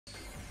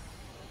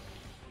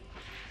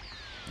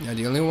Yeah,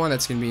 the only one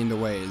that's gonna be in the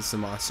way is the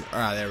monster.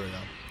 Ah, there we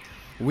go.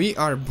 We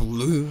are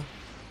Blue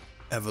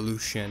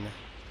Evolution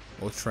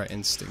Ultra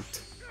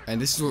Instinct. And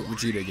this is what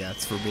Vegeta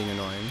gets for being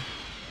annoying.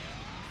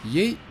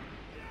 Yeet.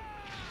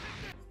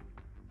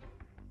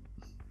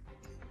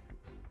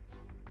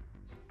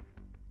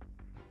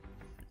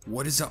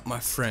 What is up,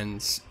 my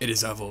friends? It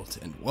is iVolt,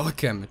 and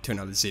welcome to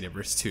another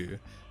Xenoverse 2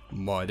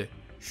 mod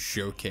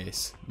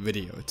showcase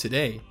video.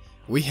 Today,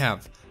 we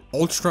have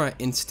Ultra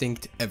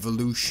Instinct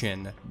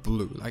Evolution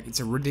Blue. Like,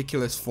 it's a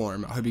ridiculous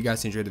form. I hope you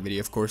guys enjoyed the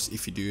video. Of course,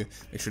 if you do,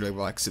 make sure to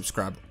like,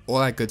 subscribe, all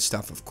that good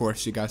stuff. Of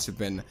course, you guys have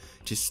been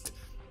just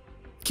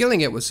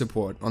killing it with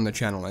support on the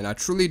channel, and I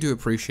truly do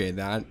appreciate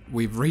that.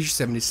 We've reached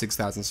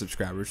 76,000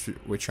 subscribers,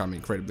 which I'm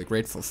incredibly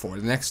grateful for.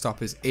 The next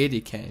stop is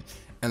 80k,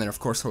 and then of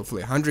course,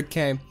 hopefully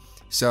 100k.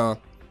 So,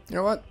 you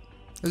know what?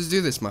 Let's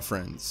do this, my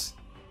friends.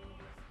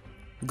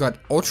 We've got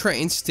Ultra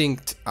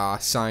Instinct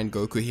Saiyan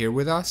Goku here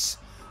with us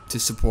to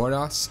support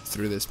us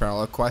through this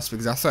parallel quest,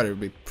 because I thought it would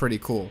be pretty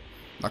cool.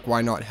 Like,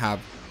 why not have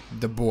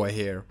the boy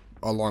here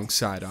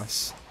alongside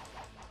us?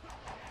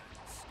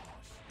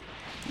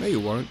 No, you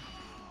won't.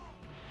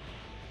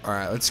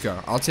 Alright, let's go.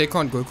 I'll take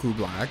on Goku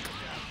Black.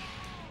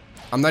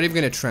 I'm not even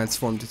going to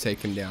transform to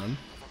take him down.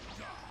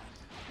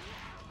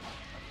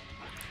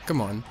 Come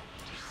on.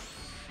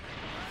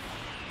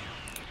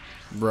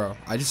 Bro,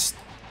 I just...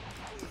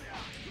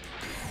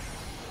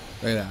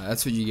 Look at that.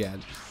 That's what you get.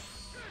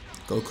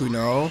 Goku,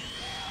 no.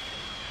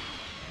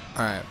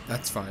 Alright,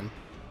 that's fine.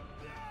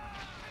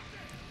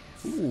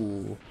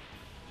 Ooh.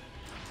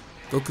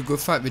 Goku, go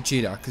fight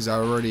Vegeta, because I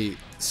already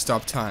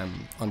stopped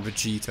time on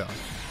Vegeta.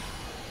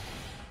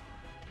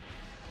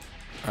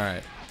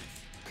 Alright.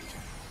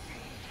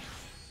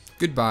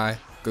 Goodbye,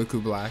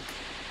 Goku Black.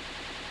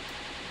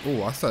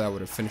 Oh, I thought I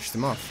would have finished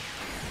him off.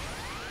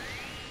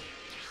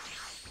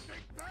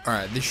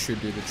 Alright, this should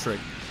do the trick.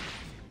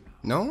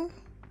 No?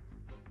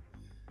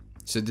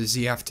 So does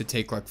he have to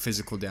take like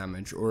physical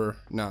damage? Or,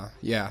 nah,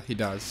 yeah, he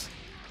does.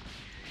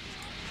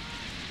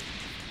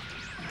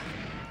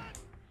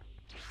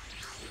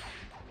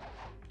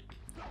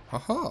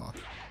 Haha.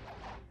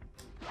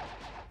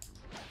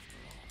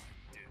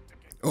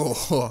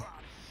 Oh,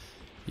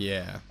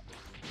 yeah.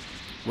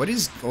 What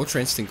is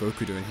Ultra Instinct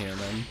Goku doing here,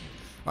 man?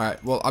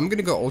 Alright, well, I'm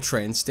gonna go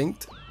Ultra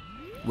Instinct,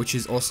 which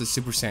is also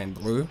Super Saiyan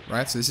Blue,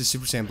 right? So this is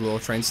Super Saiyan Blue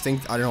Ultra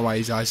Instinct. I don't know why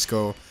his eyes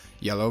go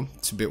yellow.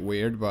 It's a bit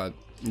weird, but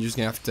you're just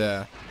gonna have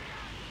to,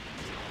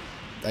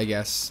 I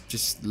guess,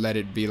 just let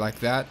it be like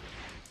that.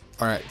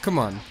 Alright, come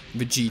on,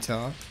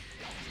 Vegeta.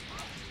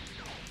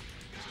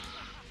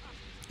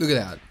 Look at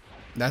that.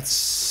 That's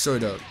so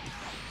dope.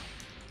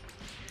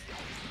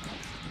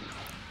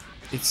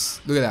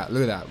 Look at that,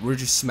 look at that. We're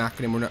just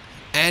smacking him. We're not.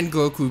 And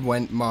Goku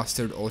went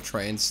mastered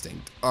Ultra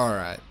Instinct.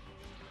 Alright.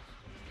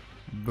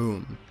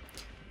 Boom.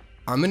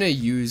 I'm gonna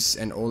use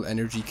an old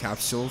energy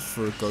capsule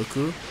for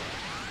Goku,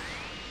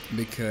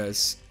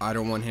 because I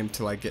don't want him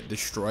to like get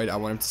destroyed. I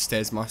want him to stay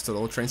as mastered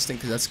Ultra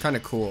Instinct, because that's kind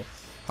of cool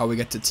how we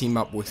get to team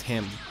up with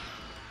him.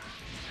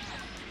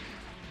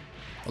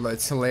 Although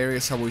it's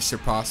hilarious how we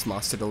surpassed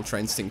mastered Ultra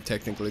Instinct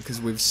technically, because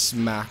we've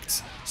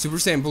smacked Super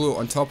Saiyan Blue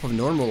on top of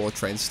normal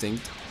Ultra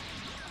Instinct.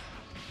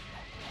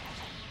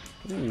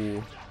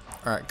 Ooh.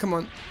 Alright, come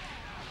on.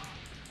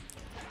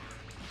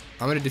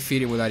 I'm gonna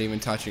defeat him without even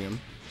touching him.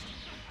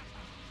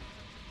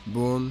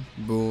 Boom,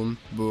 boom,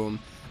 boom.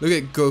 Look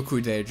at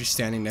Goku there, just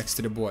standing next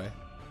to the boy.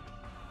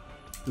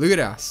 Look at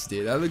us,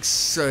 dude. That looks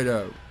so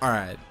dope.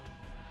 Alright.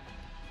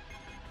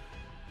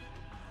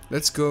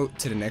 Let's go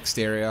to the next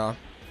area.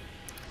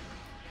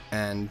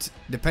 And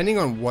depending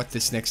on what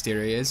this next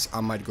area is, I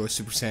might go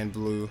Super Saiyan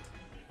Blue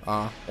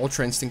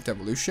Ultra Instinct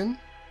Evolution.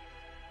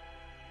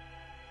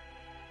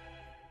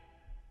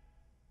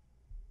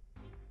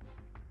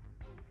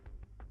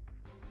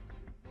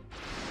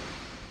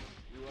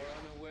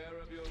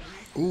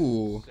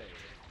 Ooh.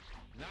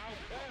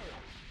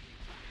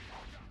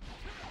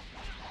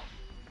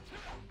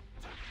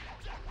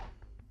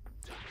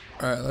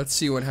 Alright, let's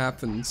see what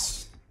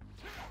happens.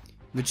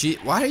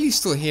 Vegeta, why are you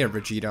still here,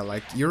 Vegeta?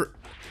 Like, you're...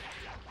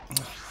 Oh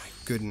my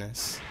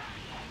goodness.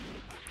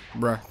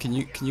 Bruh, can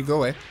you go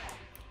away?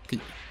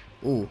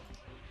 Ooh.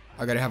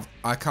 I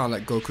can't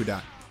let Goku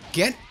die.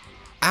 Get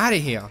out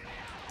of here,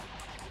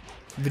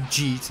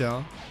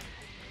 Vegeta.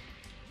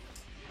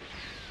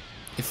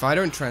 If I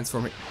don't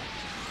transform it...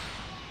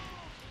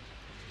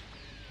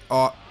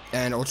 Oh,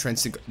 and Ultra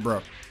Instinct,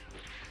 bro.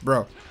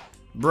 Bro.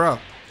 Bro.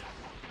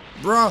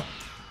 Bro.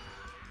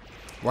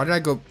 Why did I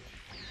go...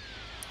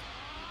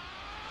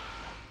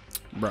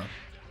 Bro.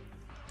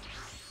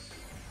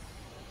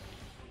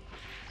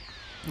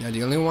 Yeah,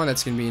 the only one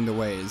that's gonna be in the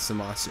way is the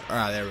monster.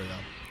 Ah, there we go.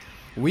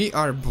 We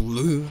are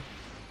Blue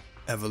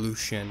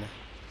Evolution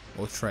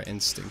Ultra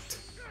Instinct.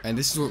 And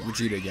this is what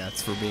Vegeta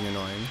gets for being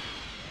annoying.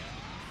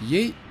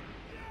 Yeet.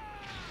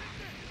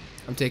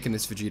 I'm taking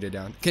this Vegeta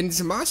down. Can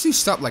Zamasu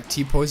stop like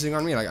T-posing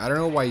on me? Like, I don't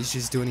know why he's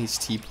just doing his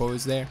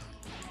T-pose there.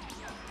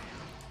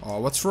 Oh,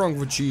 what's wrong,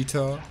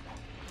 Vegeta?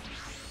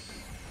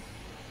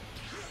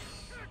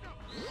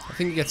 I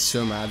think he gets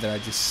so mad that I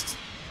just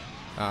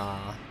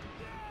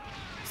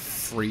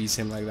freeze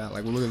him like that.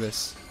 Like, look at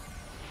this.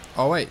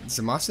 Oh wait,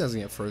 Zamasu doesn't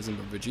get frozen,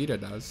 but Vegeta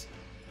does.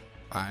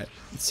 Alright,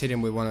 let's hit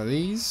him with one of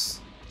these.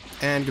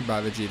 And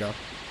goodbye, Vegeta.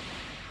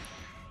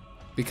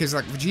 Because,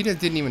 like, Vegeta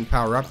didn't even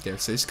power up there,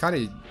 so it's kind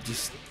of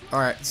just...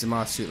 Alright,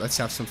 Zamasu, let's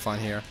have some fun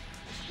here.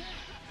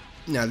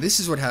 Now, this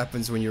is what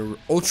happens when you're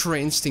Ultra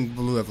Instinct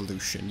Blue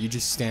Evolution. You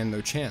just stand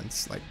no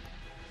chance. Like,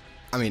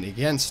 I mean,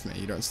 against me,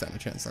 you don't stand a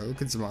chance. Like,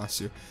 look at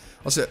Zamasu.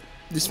 Also,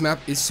 this map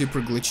is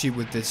super glitchy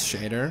with this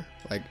shader.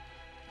 Like,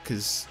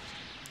 because...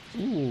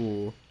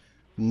 Ooh.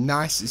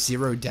 Nice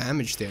 0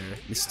 damage there,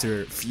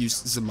 Mr.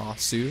 Fused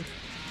Zamasu.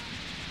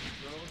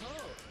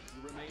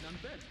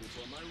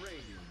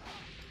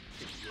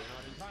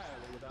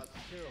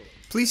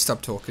 Please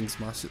stop talking,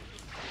 Zamasu.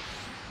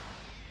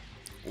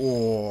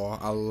 Oh,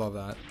 I love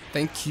that.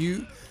 Thank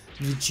you,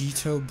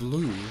 Vegito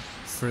Blue,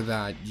 for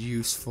that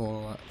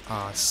useful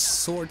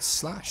sword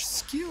slash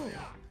skill.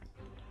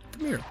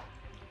 Come here.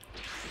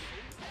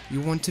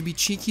 You want to be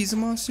cheeky,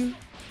 Zamasu?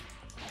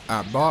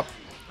 Bop.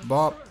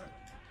 Bop.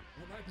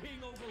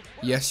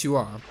 Yes, you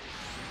are.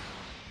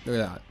 Look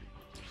at that.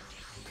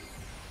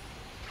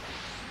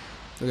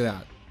 Look at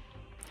that.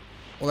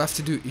 All I have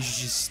to do is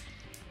just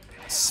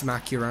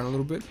smack you around a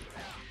little bit.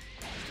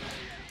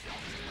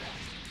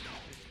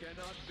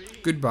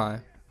 Goodbye.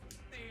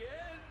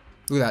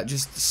 Look at that.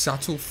 Just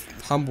subtle,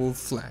 humble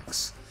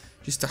flex.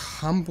 Just a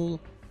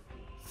humble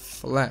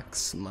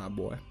flex, my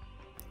boy.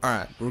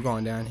 Alright, we're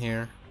going down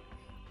here.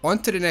 On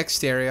to the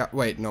next area.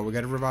 Wait, no, we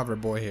gotta revive our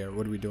boy here.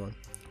 What are we doing?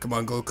 Come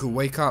on, Goku,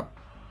 wake up.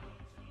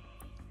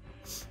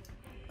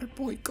 Our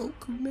boy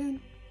Goku,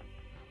 man.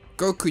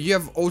 Goku, you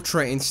have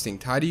Ultra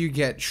Instinct. How do you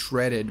get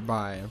shredded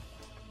by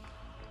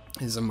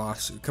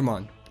Zamasu? Come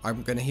on.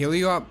 I'm gonna heal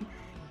you up.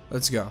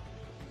 Let's go.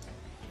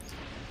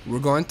 We're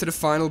going to the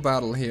final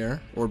battle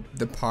here. Or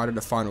the part of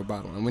the final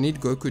battle. And we need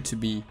Goku to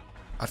be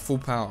at full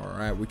power,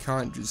 alright? We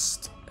can't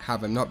just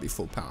have him not be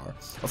full power.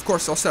 Of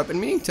course, also I've been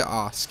meaning to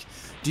ask.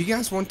 Do you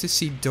guys want to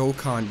see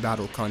Dokkan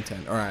battle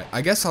content? Alright,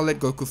 I guess I'll let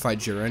Goku fight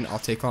Jiren. I'll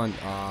take on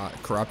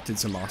Corrupted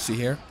Zamasu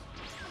here.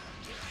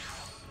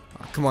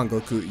 Come on,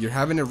 Goku. You're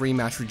having a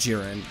rematch with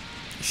Jiren.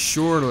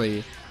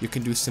 Surely you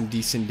can do some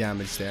decent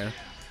damage there.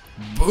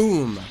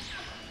 Boom!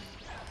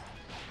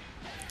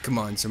 Come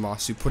on,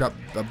 Zamasu. Put up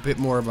a bit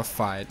more of a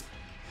fight.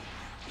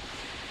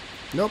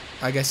 Nope.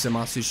 I guess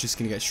Zamasu's just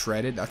gonna get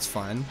shredded. That's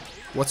fine.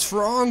 What's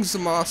wrong,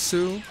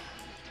 Zamasu?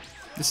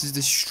 This is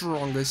the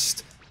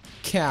strongest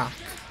CAC.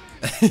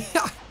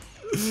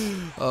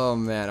 Oh,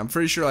 man. I'm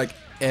pretty sure, like,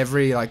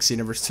 every, like,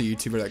 Xenoverse 2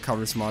 YouTuber that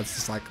covers mods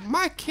is like,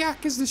 my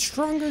CAC is the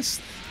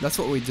strongest. That's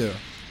what we do.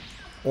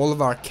 All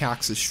of our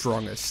CACs are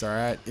strongest,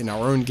 alright? In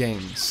our own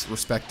games,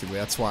 respectively.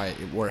 That's why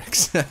it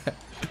works.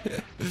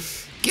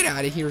 Get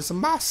out of here,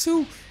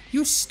 Zamasu!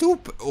 You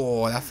stupid!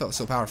 Oh, that felt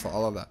so powerful. I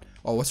love that.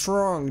 Oh, what's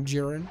wrong,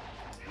 Jiren?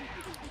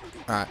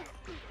 Alright.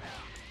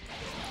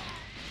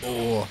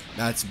 Oh,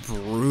 that's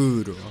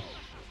brutal.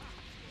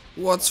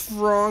 What's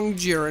wrong,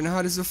 Jiren?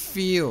 How does it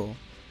feel?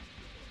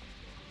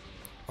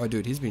 Oh,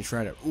 dude, he's been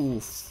shredded.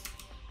 Oof.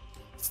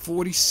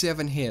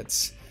 47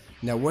 hits.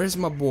 Now, where's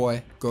my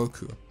boy,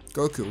 Goku?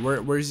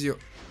 Goku, where's your...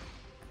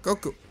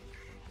 Goku.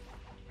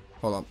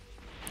 Hold on.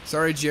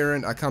 Sorry,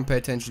 Jiren, I can't pay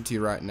attention to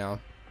you right now.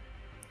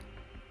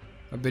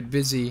 A bit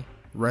busy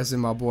rezzing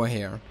my boy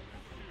here.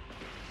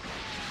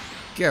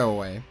 Go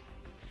away.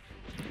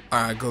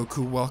 Alright,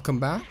 Goku, welcome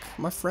back,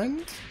 my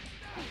friend.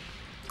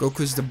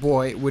 Goku's the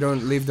boy. We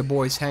don't leave the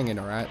boys hanging,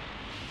 alright?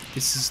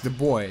 This is the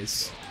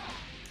boys.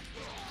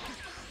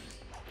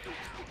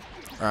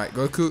 Alright,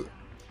 Goku.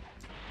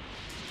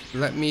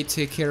 Let me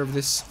take care of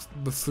this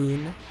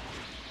buffoon.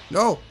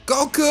 No!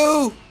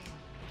 Goku!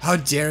 How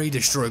dare you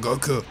destroy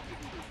Goku?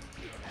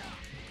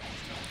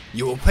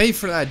 You will pay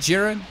for that,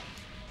 Jiren.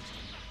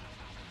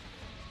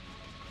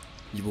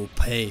 You will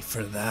pay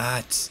for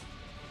that.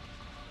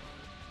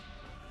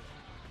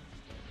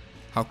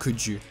 How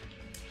could you?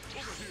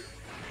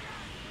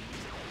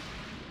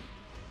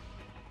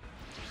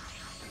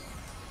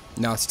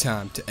 Now it's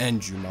time to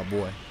end you, my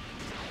boy.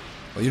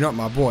 Well, you're not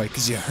my boy,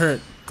 because you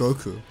hurt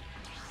Goku.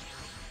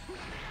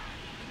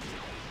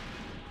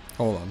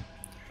 Hold on.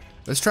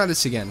 Let's try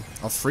this again.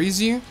 I'll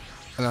freeze you,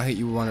 and I'll hit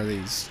you with one of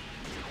these.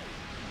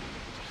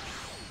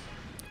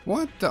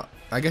 What the?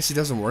 I guess it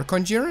doesn't work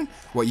on Jiren?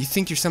 What, you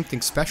think you're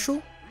something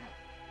special?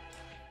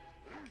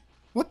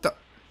 What the?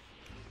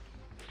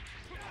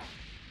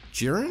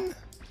 Jiren?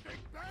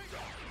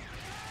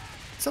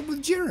 What's up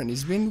with Jiren?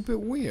 He's being a bit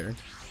weird.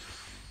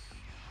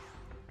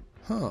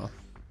 Huh.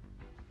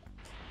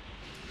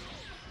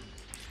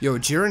 Yo,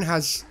 Jiren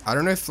has... I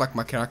don't know if, like,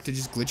 my character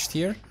just glitched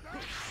here.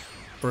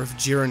 Or if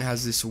Jiren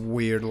has this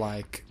weird,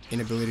 like,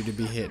 inability to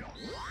be hit.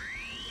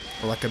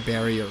 Or, like, a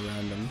barrier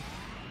around him.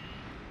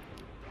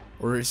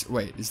 Or is...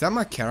 Wait, is that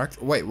my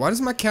character? Wait, why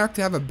does my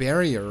character have a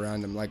barrier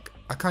around him? Like,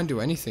 I can't do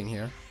anything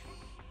here.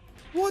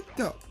 What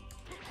the...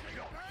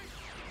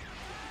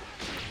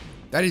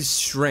 That is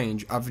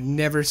strange. I've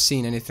never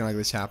seen anything like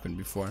this happen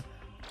before.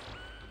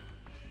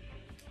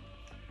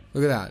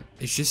 Look at that.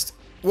 It's just...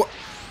 What?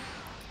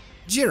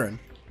 Jiren.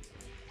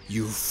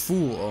 You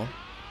fool.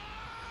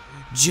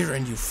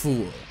 Jiren, you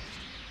fool.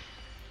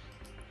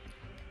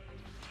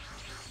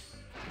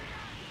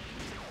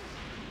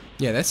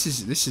 Yeah, this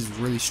is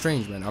really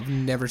strange, man. I've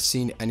never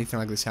seen anything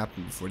like this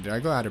happen before. Did I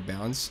go out of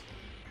bounds?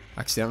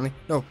 Accidentally?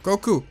 No,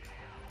 Goku!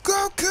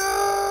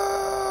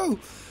 Goku!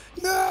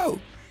 No!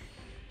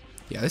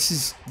 Yeah, this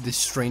is the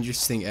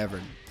strangest thing ever.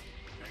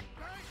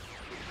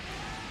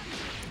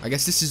 I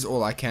guess this is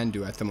all I can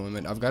do at the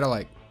moment. I've got to,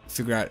 like,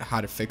 figure out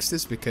how to fix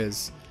this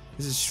because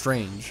this is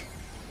strange.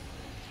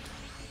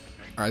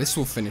 Alright, this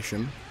will finish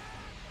him.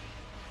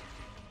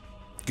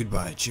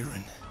 Goodbye,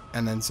 Jiren.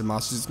 And then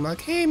Zamasu's like,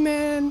 hey,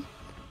 man!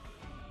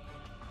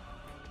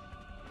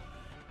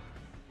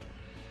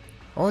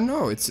 Oh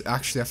no, it's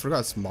actually, I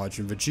forgot, it's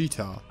Majin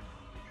Vegeta.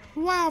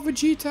 Wow,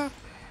 Vegeta,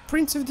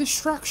 Prince of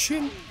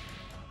Destruction.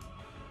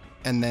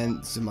 And then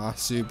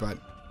Zamasu, but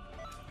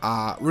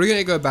we're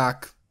gonna go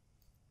back.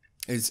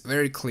 It's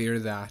very clear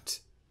that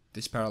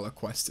this parallel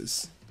quest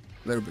is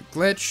a little bit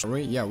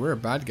glitched. Yeah, we're a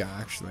bad guy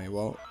actually.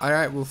 Well,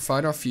 alright, we'll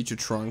fight our future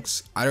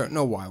Trunks. I don't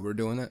know why we're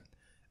doing it.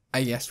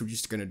 I guess we're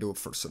just gonna do it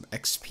for some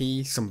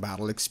XP, some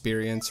battle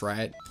experience,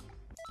 right?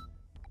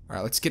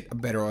 Alright, let's get a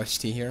better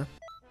OST here.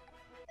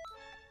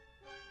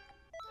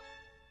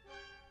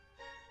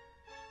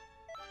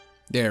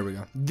 There we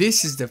go.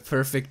 This is the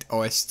perfect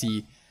OST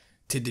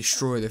to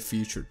destroy the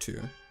future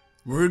too.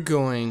 We're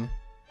going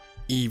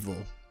evil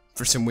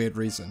for some weird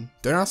reason.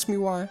 Don't ask me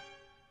why.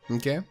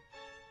 Okay?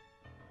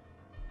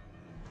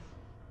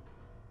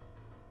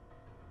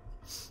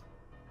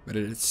 But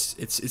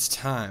it's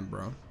time,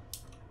 bro.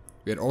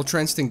 We had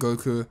Ultra Instinct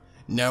Goku.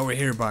 Now we're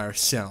here by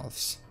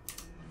ourselves.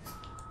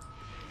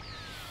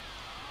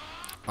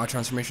 Our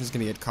transformation is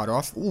gonna get cut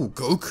off. Ooh,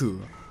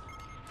 Goku.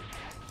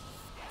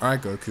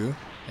 Alright, Goku.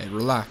 Hey,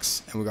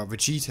 relax. And we got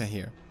Vegeta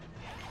here.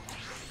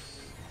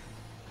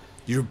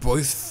 You're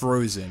both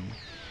frozen.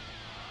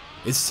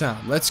 It's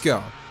time. Let's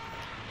go.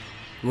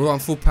 We're on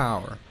full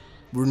power.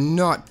 We're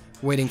not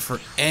waiting for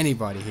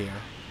anybody here.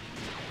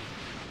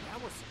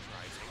 That was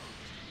surprising.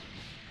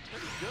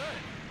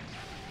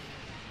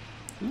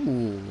 Pretty good.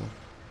 Ooh.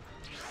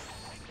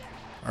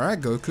 Alright,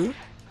 Goku.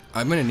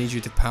 I'm gonna need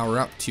you to power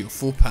up to your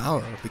full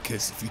power,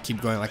 because if you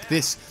keep going like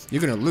this,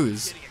 you're gonna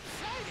lose.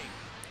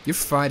 You're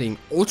fighting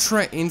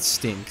Ultra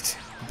Instinct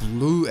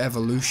Blue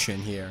Evolution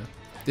here.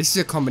 This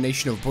is a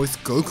combination of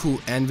both Goku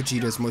and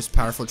Vegeta's most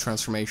powerful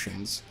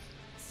transformations.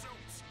 So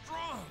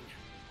strong.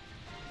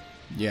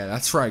 Yeah,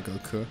 that's right,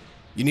 Goku.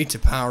 You need to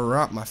power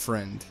up, my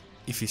friend,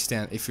 if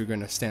you're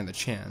gonna stand a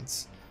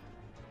chance.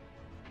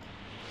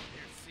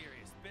 You're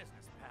serious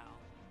business, pal.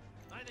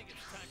 I think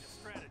it's time to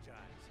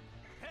strategize.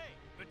 Hey,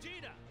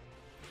 Vegeta,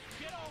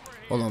 get over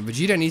here. Hold on,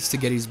 Vegeta needs to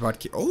get his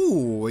butt kicked.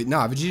 Oh, wait,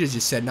 nah, Vegeta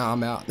just said, nah,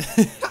 I'm out.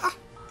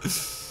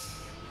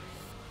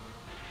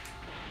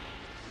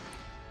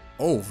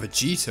 Oh,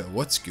 Vegeta,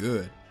 what's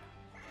good?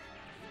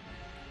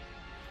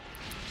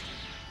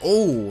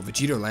 Oh,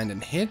 Vegeta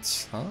landing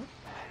hits, huh?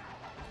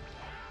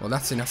 Well,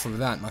 that's enough of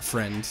that, my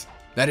friend.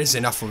 That is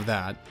enough of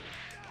that.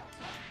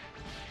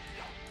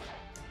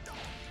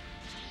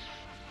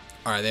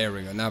 Alright, there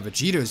we go. Now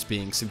Vegeta's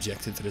being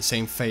subjected to the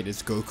same fate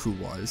as Goku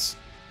was.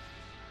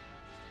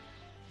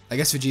 I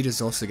guess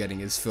Vegeta's also getting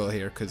his fill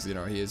here, because, you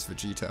know, he is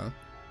Vegeta.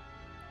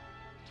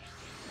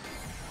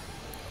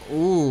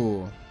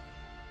 Ooh.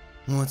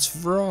 What's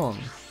wrong,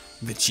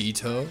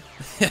 Vegeta?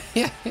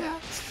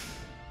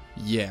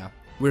 Yeah,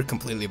 we're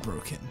completely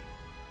broken.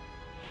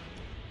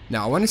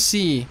 Now I want to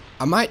see.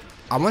 I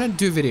want to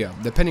do a video,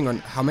 depending on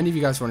how many of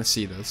you guys want to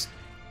see this,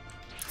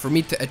 for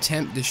me to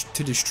attempt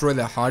to destroy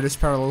the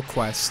hardest parallel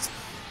quest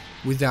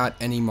without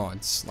any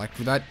mods. Like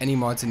without any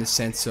mods in the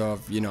sense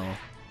of, you know,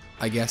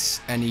 I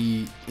guess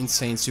any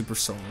insane super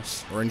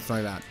souls or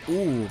anything like that.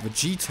 Ooh,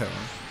 Vegeta.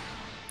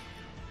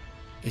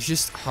 It's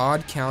just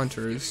hard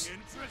counters.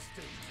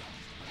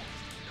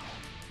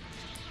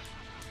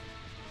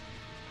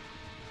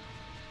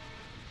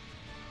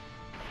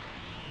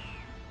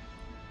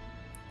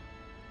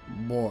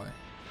 Boy.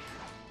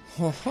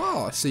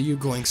 Haha, so you're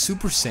going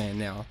Super Saiyan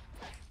now.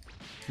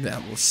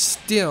 That will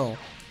still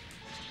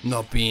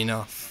not be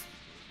enough.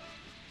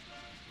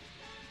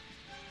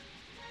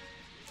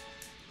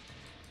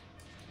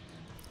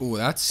 Ooh,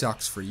 that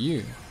sucks for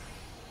you.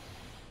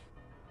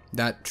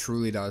 That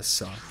truly does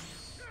suck.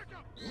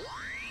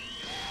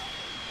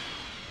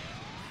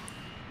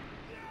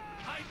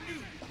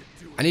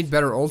 I need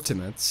better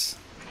ultimates.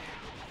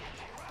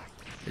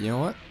 But you know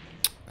what?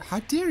 How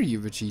dare you,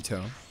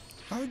 Vegeta?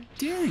 How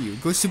dare you?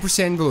 Go Super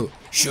Saiyan Blue.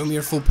 Show me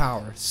your full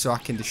power so I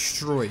can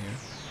destroy you.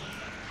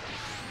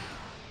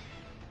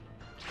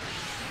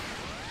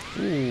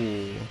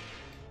 Ooh.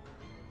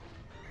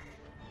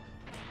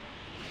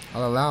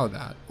 I'll allow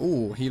that.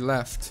 Ooh, he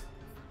left.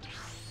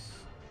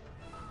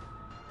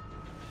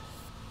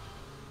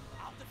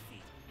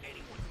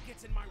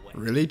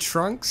 Really,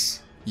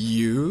 Trunks?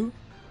 You?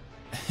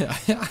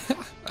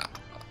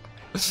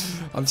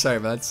 I'm sorry,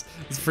 but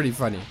it's pretty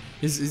funny.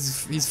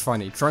 He's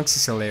funny. Trunks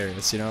is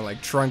hilarious, you know,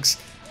 like Trunks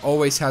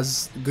always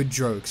has good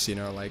jokes, you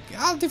know, like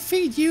I'll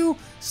defeat you,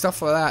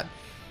 stuff like that.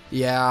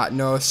 Yeah,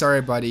 no,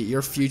 sorry, buddy.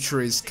 Your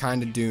future is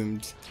kind of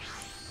doomed.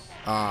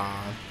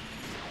 Yeah,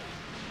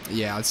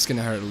 it's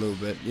gonna hurt a little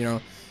bit. You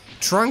know,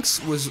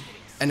 Trunks was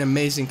an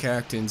amazing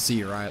character in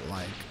Z, right?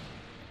 Like,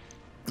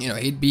 you know,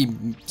 he'd be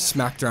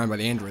smacked around by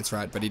the androids,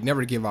 right? But he'd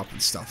never give up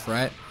and stuff,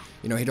 right?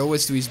 You know, he'd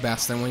always do his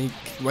best. And when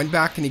he went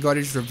back and he got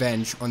his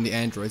revenge on the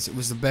androids, it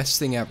was the best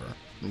thing ever.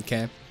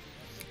 Okay?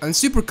 And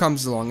Super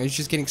comes along and he's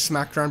just getting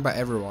smacked around by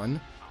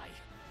everyone. I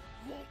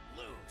won't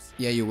lose.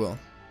 Yeah, you will.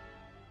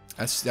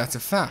 That's a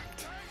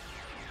fact.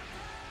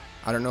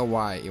 I don't know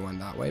why you went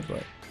that way,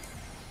 but...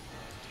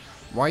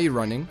 Why are you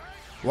running?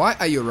 Why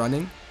are you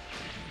running?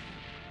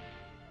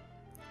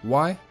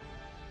 Why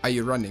are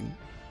you running,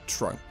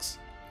 Trunks?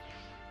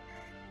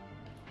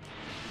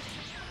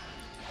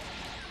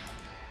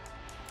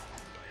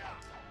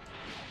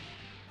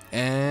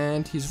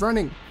 And he's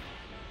running.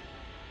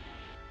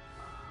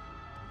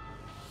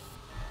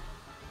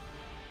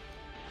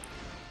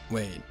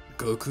 Wait,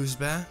 Goku's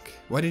back?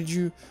 Why did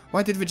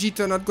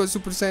Vegeta not go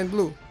Super Saiyan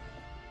Blue?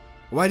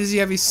 Why does he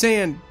have his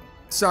Saiyan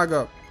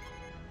Saga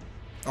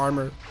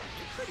armor?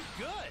 Pretty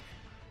good.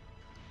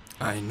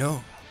 I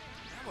know.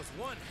 That was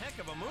one heck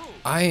of a move.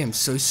 I am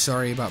so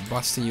sorry about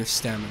busting your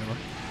stamina.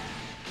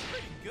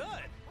 Pretty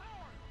good.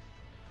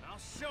 I'll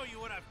show you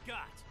what I've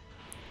got.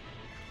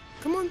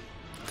 Come on,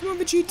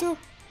 Vegeta.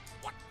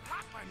 What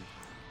happened?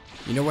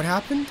 You know what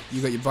happened?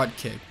 You got your butt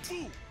kicked.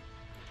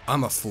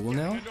 I'm a fool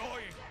now? Annoying.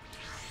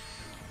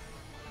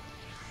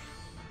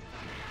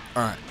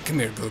 Alright, come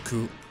here,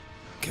 Goku.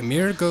 Come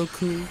here,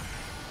 Goku.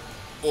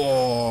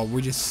 Oh,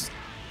 we just...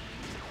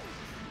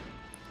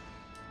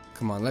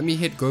 Come on, let me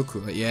hit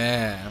Goku.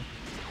 Yeah.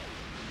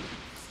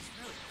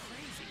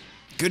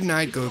 Good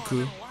night,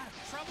 Goku.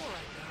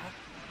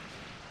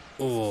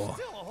 Oh.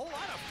 Still a whole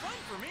lot of fun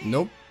for me.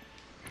 Nope.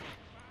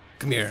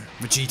 Come here,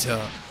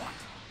 Vegeta.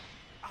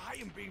 I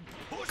am being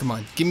pushed. Come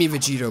on, give me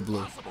Vegeta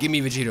Blue. Give me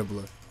Vegeta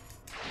Blue.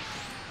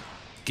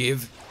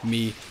 Give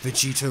me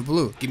Vegeta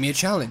Blue. Give me a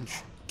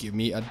challenge. Give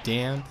me a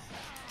damn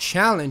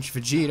challenge,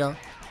 Vegeta.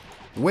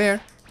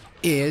 Where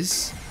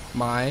is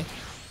my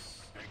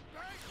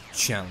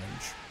challenge?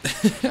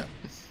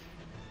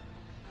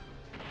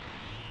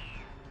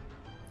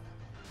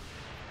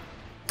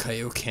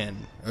 Kaioken.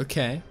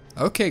 Okay.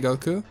 Okay,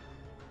 Goku.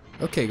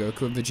 Okay,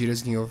 Goku.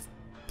 Vegeta's gonna go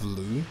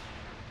blue.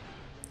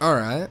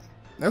 Alright.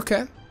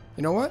 Okay.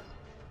 You know what?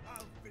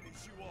 I'll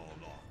finish you all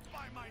off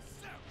by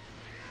myself.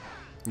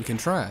 You can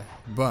try.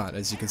 But,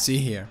 as you can see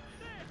here,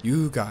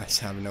 you guys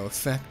have no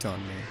effect on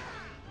me.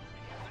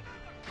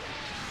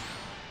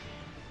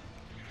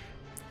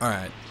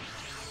 Alright.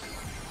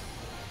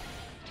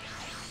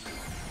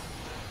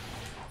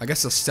 I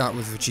guess I'll start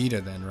with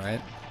Vegeta then,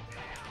 right?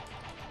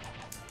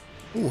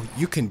 Ooh,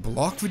 you can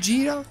block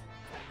Vegeta?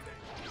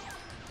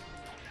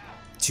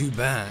 Too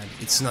bad.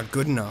 It's not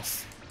good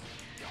enough.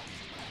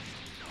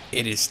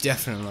 It is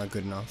definitely not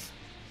good enough.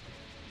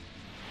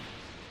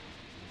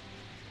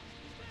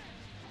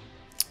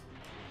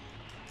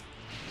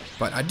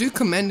 But I do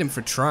commend him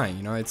for trying,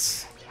 you know,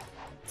 it's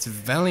a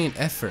valiant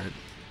effort.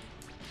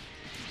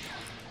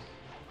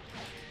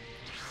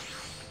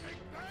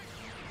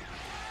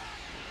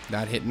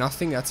 That hit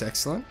nothing, that's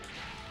excellent.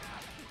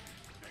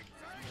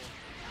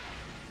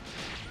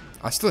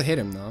 I still hit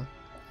him though.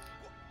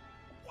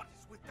 What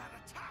is with that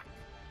attack?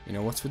 You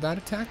know what's with that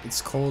attack?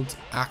 It's called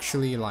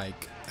actually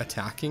like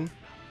attacking.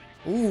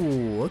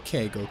 Ooh,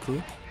 okay,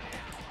 Goku.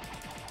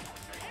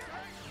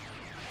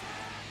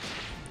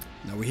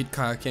 Now we hit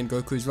Kaioken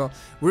Goku as well.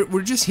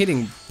 We're just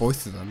hitting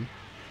both of them.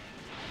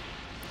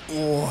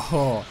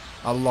 Oh,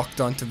 I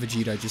locked onto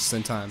Vegeta just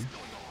in time.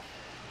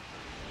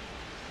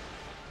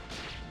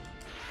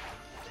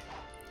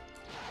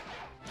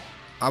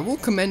 I will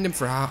commend him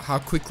for how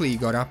quickly he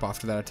got up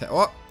after that attack.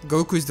 Oh,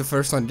 Goku's the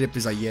first one to dip.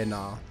 He's like, yeah,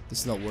 nah, this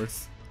is not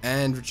worth.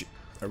 And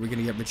are we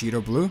gonna get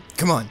Vegeta Blue?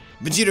 Come on,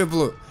 Vegeta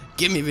Blue.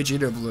 Give me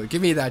Vegeta Blue.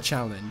 Give me that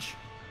challenge.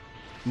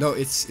 No,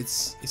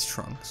 it's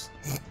Trunks.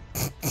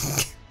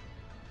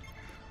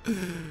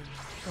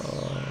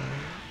 Oh.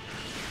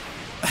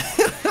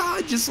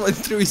 I just went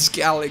through his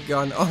Gallic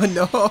gun. Oh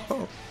no.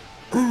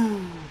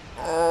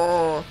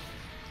 Oh.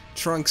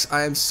 Trunks,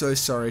 I am so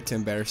sorry to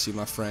embarrass you,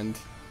 my friend.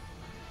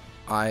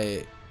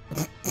 Oh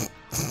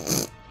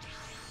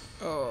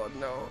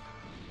no.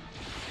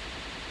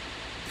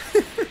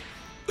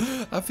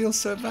 I feel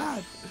so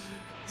bad.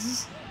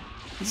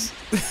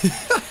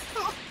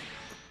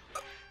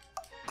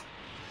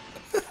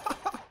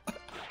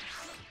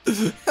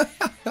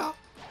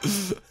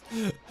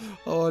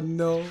 Oh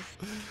no.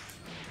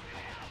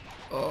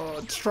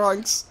 Oh,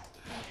 Trunks.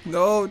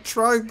 No,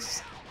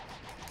 Trunks.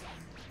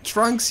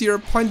 Trunks, you're a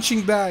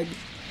punching bag.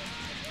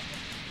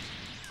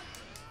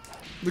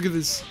 Look at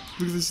this.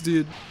 Look at this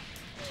dude.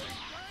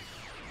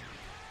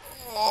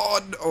 Oh,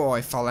 no. Oh,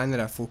 if I landed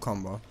at full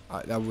combo,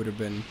 that would have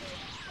been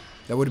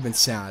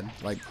sad.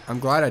 Like, I'm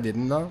glad I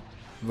didn't though,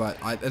 but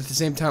at the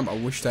same time, I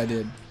wished I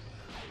did.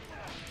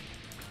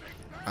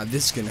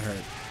 This is gonna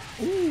hurt.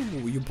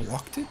 Ooh, you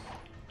blocked it?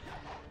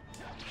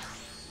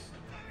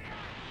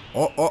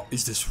 Oh,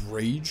 is this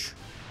rage?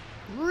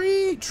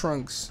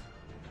 Trunks.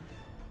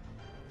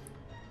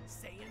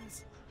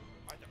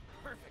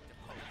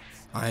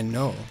 I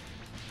know.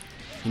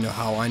 You know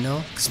how I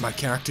know? Because my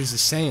character's a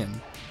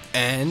Saiyan.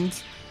 And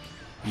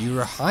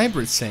you're a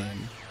hybrid Saiyan,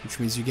 which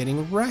means you're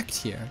getting wrecked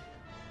here.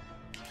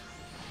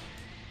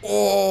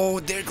 Oh,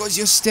 there goes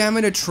your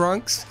stamina,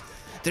 Trunks.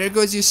 There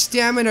goes your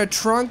stamina,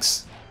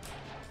 Trunks.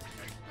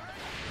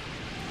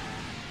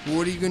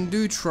 What are you gonna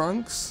do,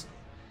 Trunks?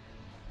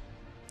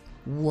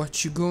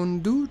 What you gonna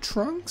do,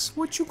 Trunks?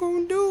 What you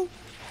gonna do?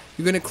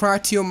 You're gonna cry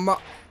to your mom.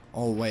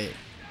 Oh, wait.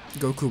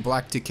 Goku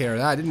Black took care of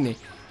that, didn't he?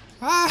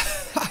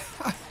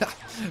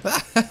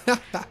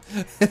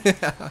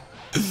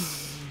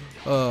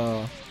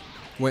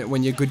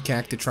 When your good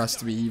character trusts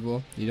to be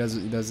evil, he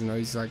doesn't know.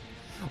 He's like,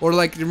 or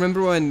like,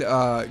 remember when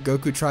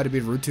Goku tried to be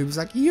rude to him? He's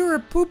like, "You're a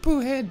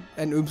poo-poo head,"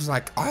 and Oom's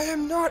like, "I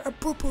am not a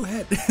poo-poo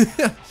head."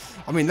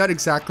 I mean, not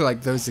exactly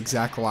like those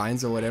exact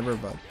lines or whatever,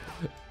 but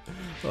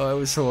oh, it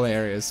was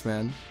hilarious,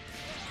 man.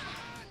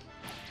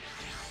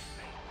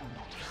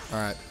 All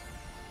right.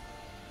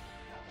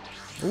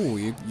 Oh,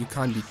 you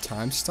can't be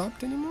time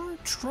stopped anymore,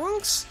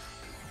 Trunks.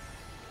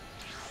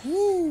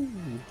 Ooh,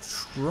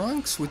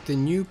 Trunks with the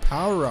new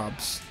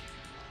power-ups.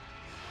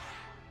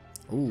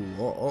 Ooh,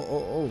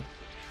 oh.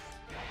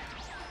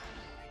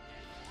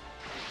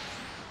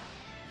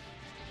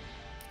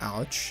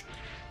 Ouch.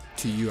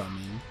 To you, I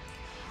mean.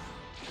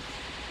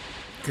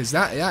 Cause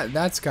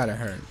that's gotta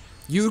hurt.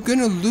 You're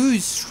gonna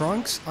lose,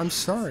 Trunks. I'm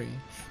sorry.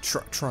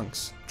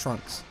 Trunks.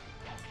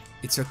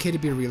 It's okay to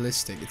be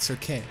realistic. It's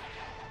okay.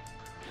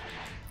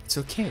 It's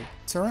okay.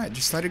 It's alright.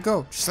 Just let it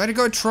go. Just let it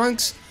go,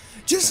 Trunks.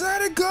 Just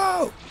let it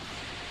go.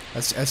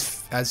 As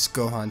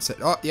Gohan said.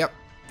 Oh, yep.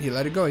 He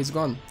let it go. He's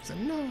gone. He said,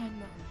 no.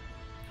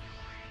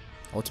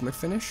 Ultimate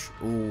finish?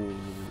 Ooh.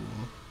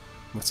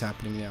 What's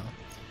happening now?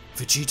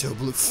 Vegito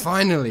Blue.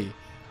 Finally!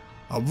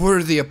 A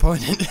worthy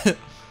opponent.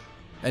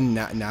 And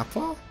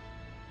Nappa?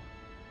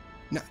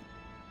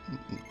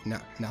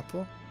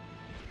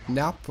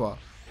 Nappa!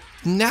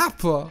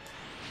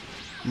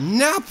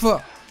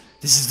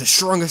 This is the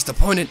strongest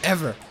opponent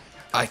ever.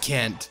 I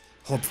can't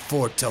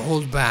afford to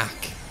hold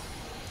back.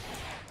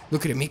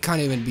 Look at him. He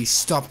can't even be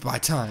stopped by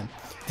time.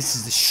 This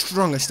is the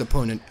strongest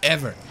opponent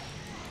ever.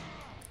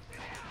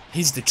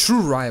 He's the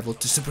true rival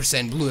to Super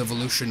Saiyan Blue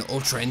Evolution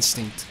Ultra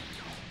Instinct.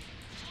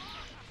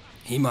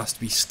 He must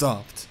be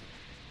stopped.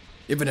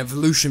 Even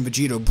Evolution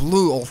Vegito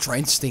Blue Ultra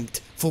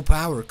Instinct full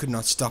power could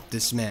not stop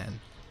this man.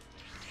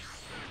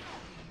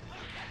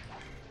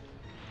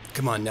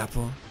 Come on,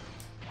 Nappa.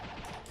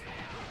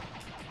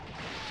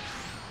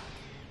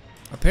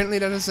 Apparently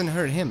that doesn't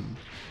hurt him.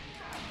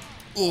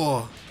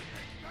 Oh.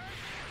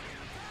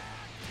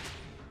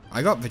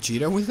 I got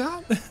Vegeta with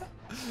that?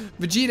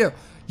 Vegeta,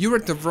 you were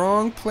at the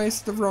wrong place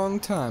at the wrong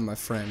time, my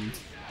friend.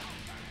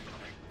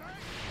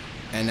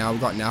 And now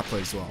we've got Nappa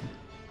as well.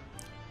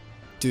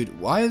 Dude,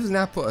 why is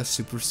Nappa a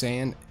Super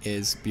Saiyan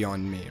is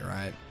beyond me,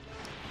 right?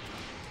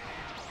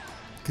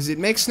 Because it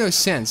makes no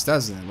sense,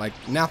 doesn't it? Like,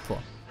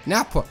 Nappa,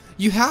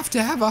 you have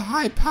to have a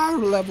high power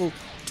level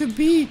to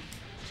be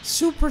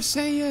Super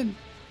Saiyan.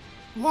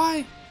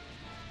 Why?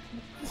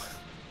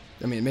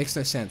 I mean, it makes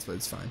no sense, but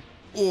it's fine.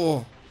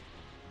 Oh.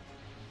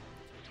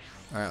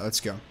 Alright, let's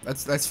go.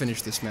 Let's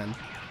finish this, man.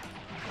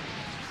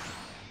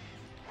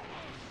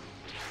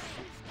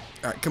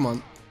 Alright, come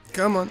on.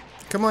 Come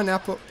on,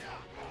 Nappa.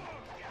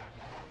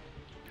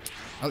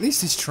 At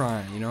least he's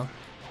trying, you know?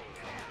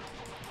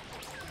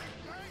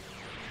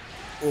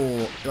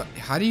 Oh,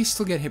 how do you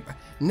still get hit?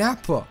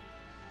 Nappa!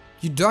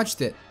 You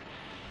dodged it.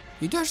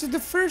 You dodged it the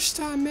first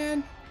time,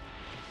 man.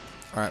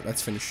 Alright,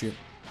 let's finish you.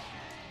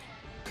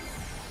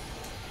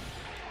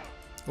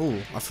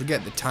 Oh, I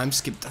forget, the time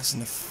skip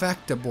doesn't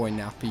affect the boy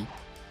Nappy.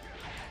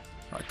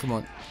 Alright, come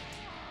on.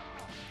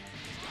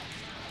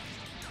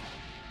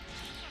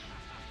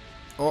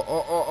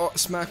 Oh,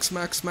 smack.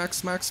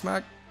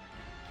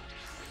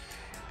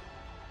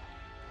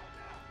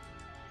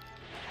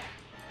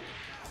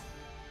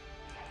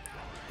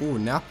 Oh,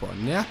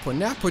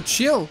 Nappa,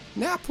 chill,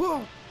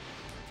 Nappa.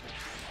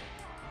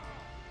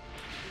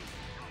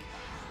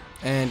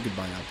 And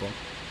goodbye, Nappa.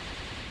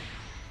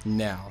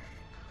 Now.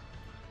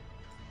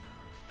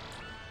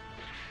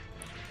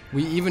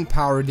 We even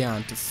power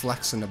down to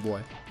flex on the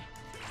boy.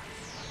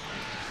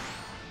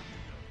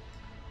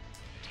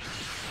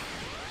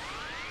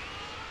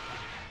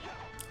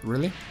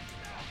 Really?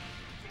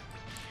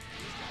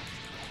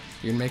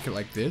 You're gonna make it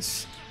like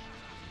this?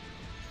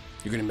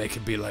 You're gonna make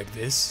it be like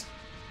this?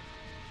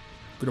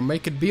 Gonna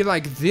make it be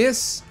like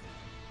this?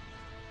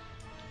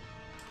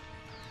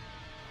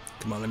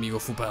 Come on, let me go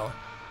full power.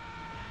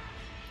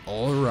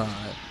 Alright.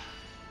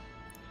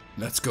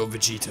 Let's go,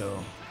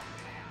 Vegito.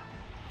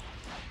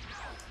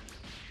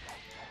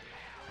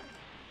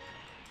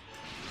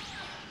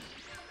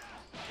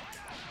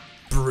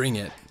 Bring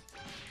it.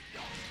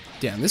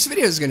 Damn, this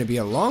video is gonna be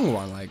a long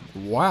one. Like,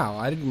 wow,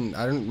 I don't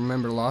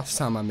remember last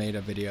time I made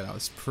a video that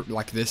was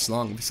like this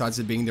long. Besides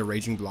it being the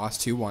Raging Blast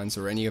 2 ones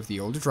or any of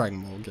the older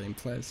Dragon Ball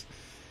gameplays.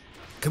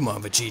 Come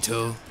on,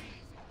 Vegito.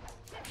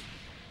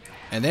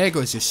 And there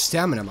goes your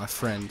stamina, my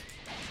friend.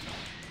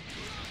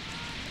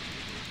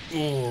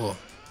 Oh,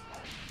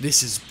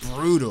 this is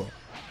brutal.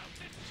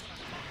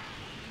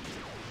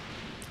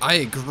 I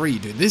agree,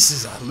 dude. This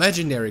is a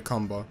legendary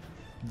combo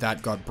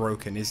that got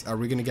broken. Are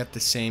we gonna get the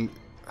same?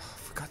 Oh, I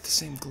forgot the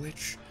same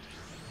glitch.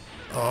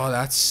 Oh,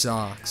 that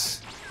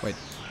sucks. Wait.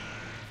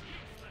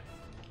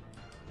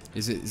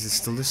 Is it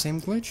still the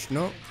same glitch?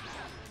 No.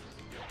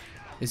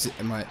 Is it?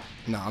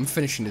 No, I'm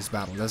finishing this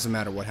battle. Doesn't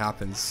matter what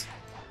happens.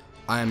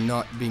 I am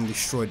not being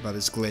destroyed by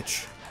this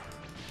glitch.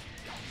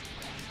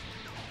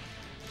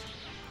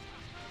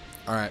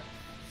 Alright.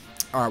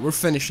 Alright, we're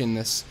finishing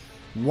this.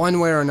 One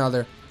way or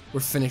another,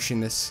 we're finishing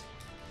this.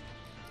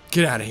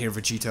 Get out of here,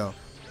 Vegito.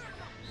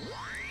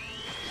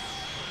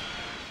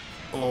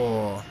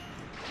 Oh.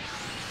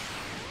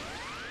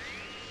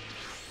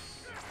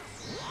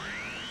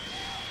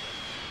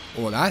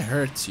 Oh, that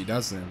hurts you,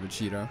 doesn't it,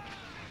 Vegito?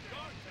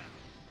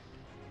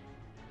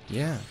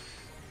 Yeah.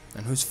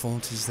 And whose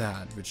fault is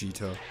that,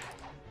 Vegito?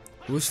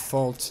 Whose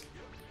fault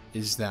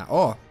is that?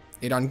 Oh,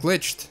 it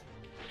unglitched.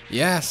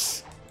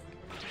 Yes.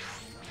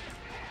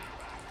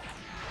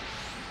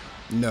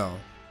 No.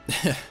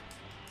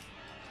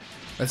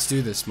 Let's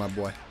do this, my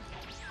boy.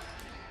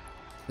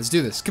 Let's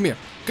do this. Come here.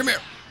 Come here.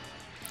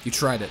 You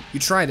tried it. You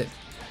tried it.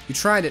 You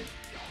tried it.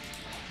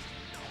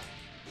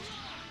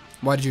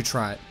 Why did you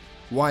try it?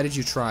 Why did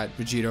you try it,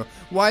 Vegito?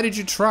 Why did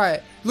you try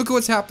it? Look at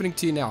what's happening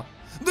to you now.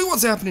 Look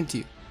what's happening to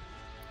you.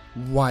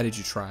 Why did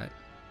you try it?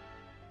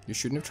 You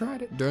shouldn't have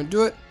tried it. Don't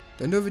do it.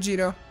 Don't do it,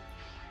 Vegito.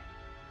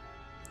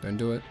 Don't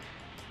do it.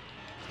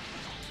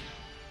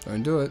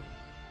 Don't do it.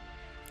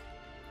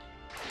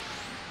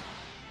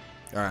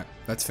 Alright,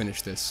 let's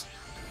finish this.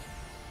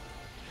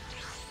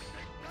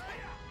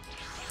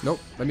 Nope,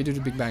 let me do the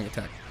Big Bang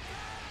attack.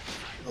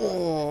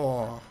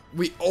 Oh,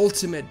 we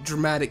ultimate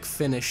dramatic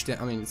finished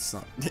it. I mean, it's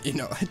not, you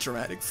know, a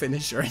dramatic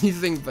finish or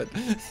anything, but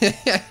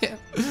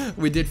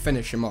we did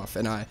finish him off.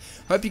 And I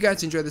hope you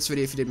guys enjoyed this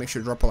video. If you did, make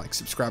sure to drop a like,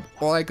 subscribe,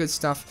 all that good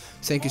stuff.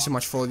 Thank you so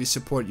much for all of your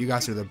support. You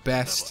guys are the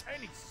best,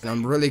 and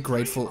I'm really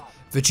grateful.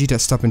 Vegeta,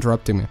 stop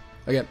interrupting me.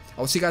 Okay,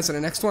 I'll see you guys in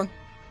the next one.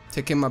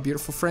 Take care, my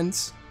beautiful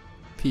friends.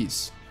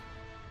 Peace.